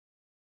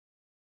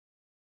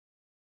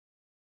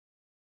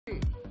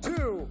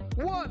2,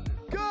 1,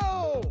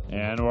 go!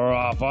 And we're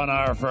off on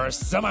our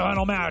first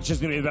semifinal match. It's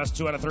going to be the best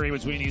 2 out of 3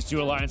 between these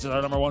two alliances.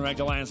 Our number 1 ranked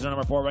alliance and our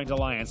number 4 ranked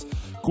alliance.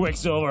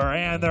 Quicksilver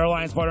and their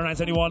alliance partner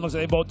 971. Looks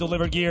like they both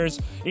delivered gears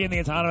in the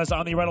autonomous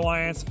on the Red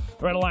Alliance.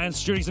 The Red Alliance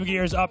shooting some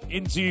gears up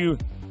into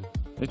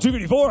the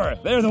 254.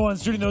 They're the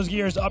ones shooting those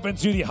gears up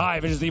into the high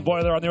efficiency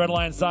boiler on the Red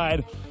Alliance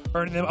side,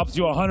 earning them up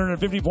to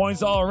 150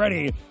 points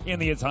already in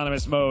the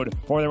autonomous mode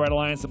for the Red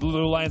Alliance. The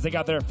Blue Alliance, they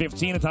got their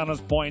 15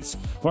 autonomous points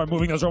for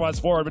moving those robots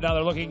forward, but now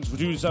they're looking to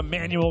do some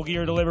manual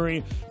gear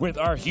delivery with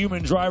our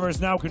human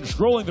drivers now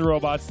controlling the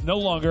robots, no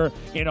longer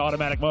in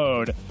automatic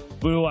mode.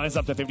 Blue Alliance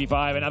up to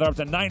 55, and now they're up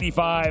to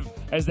 95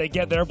 as they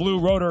get their blue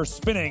rotor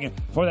spinning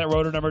for that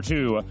rotor number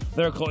 2.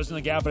 They're closing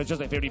the gap, but it's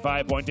just a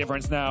 55-point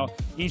difference now.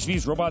 Each of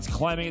these robots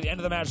climbing at the end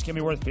of the match can be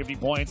worth 50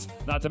 points,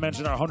 not to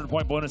mention our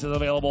 100-point bonus is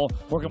available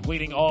for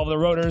completing all of the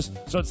rotors,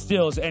 so it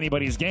still is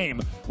anybody's game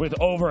with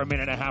over a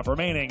minute and a half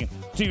remaining.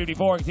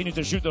 254 continues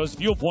to shoot those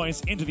fuel points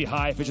into the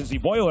high-efficiency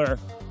boiler.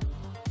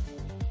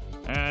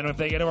 And if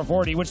they get over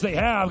 40, which they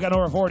have got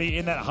over 40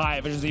 in that high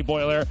efficiency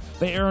boiler,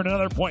 they earn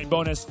another point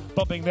bonus,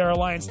 bumping their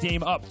alliance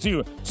team up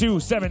to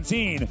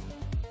 217.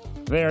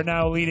 They are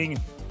now leading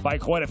by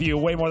quite a few,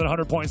 way more than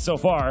 100 points so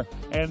far.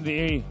 And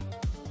the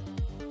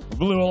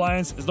Blue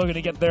Alliance is looking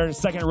to get their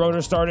second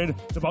rotor started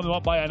to bump them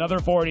up by another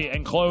 40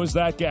 and close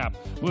that gap.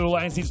 Blue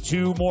Alliance needs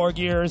 2 more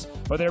gears,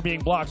 but they're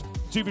being blocked.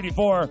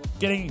 254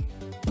 getting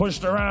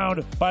pushed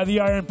around by the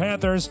Iron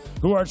Panthers,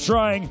 who are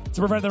trying to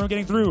prevent them from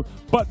getting through.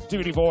 But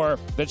 254,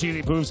 the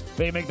Cheesy Poofs,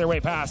 they make their way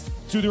past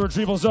to the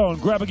retrieval zone,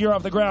 grab a gear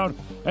off the ground,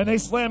 and they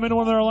slam into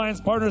one of their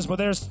alliance partners, but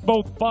they're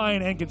both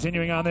fine and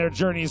continuing on their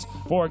journeys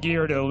for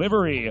gear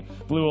delivery.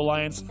 Blue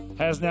Alliance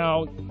has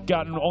now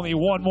gotten only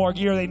 1 more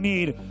gear they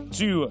need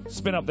to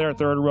spin up their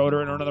third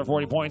rotor and earn another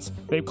 40 points.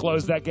 They've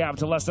closed that gap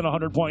to less than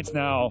 100 points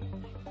now.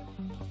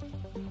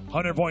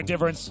 100-point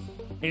difference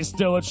is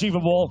still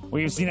achievable.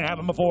 We've seen it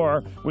happen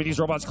before with these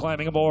robots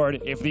climbing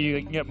aboard. If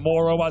you can get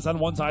more robots on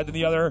one side than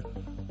the other,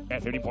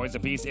 at 50 points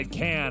apiece, it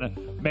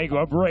can make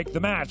or break the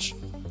match.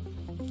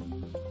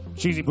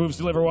 Cheesy Poofs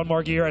deliver 1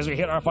 more gear as we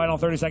hit our final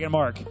 30-second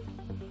mark.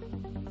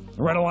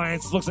 The Red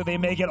Alliance looks like they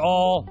make it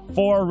all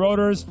 4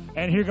 rotors,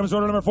 and here comes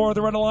rotor number 4 with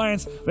the Red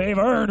Alliance. They've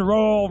earned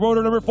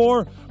rotor number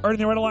 4, earning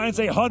the Red Alliance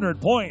a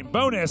 100-point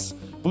bonus.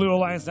 Blue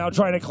Alliance now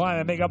trying to climb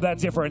and make up that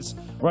difference.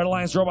 Red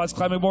Alliance robots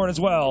climbing aboard as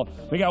well.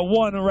 We got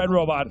 1 red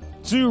robot,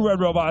 2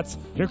 red robots.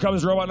 Here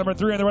comes robot number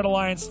 3 in the Red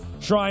Alliance,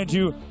 trying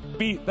to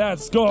beat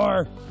that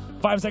score.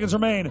 5 seconds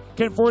remain.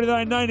 Can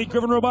 4990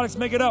 Griffin Robotics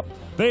make it up?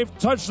 They've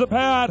touched the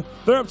pad.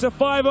 They're up to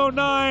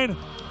 509,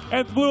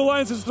 and Blue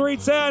Alliance is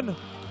 310.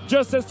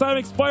 Just as time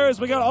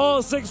expires, we got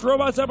all 6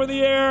 robots up in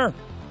the air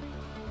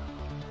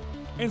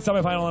in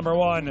semifinal number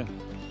 1.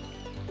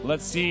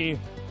 Let's see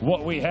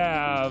what we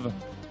have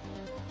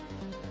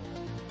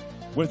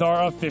with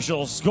our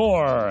official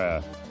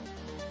score.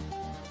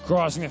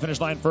 Crossing the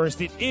finish line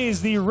first, it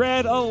is the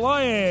Red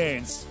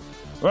Alliance.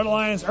 Red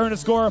Alliance earned a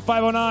score of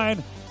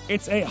 509.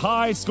 It's a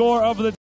high score of the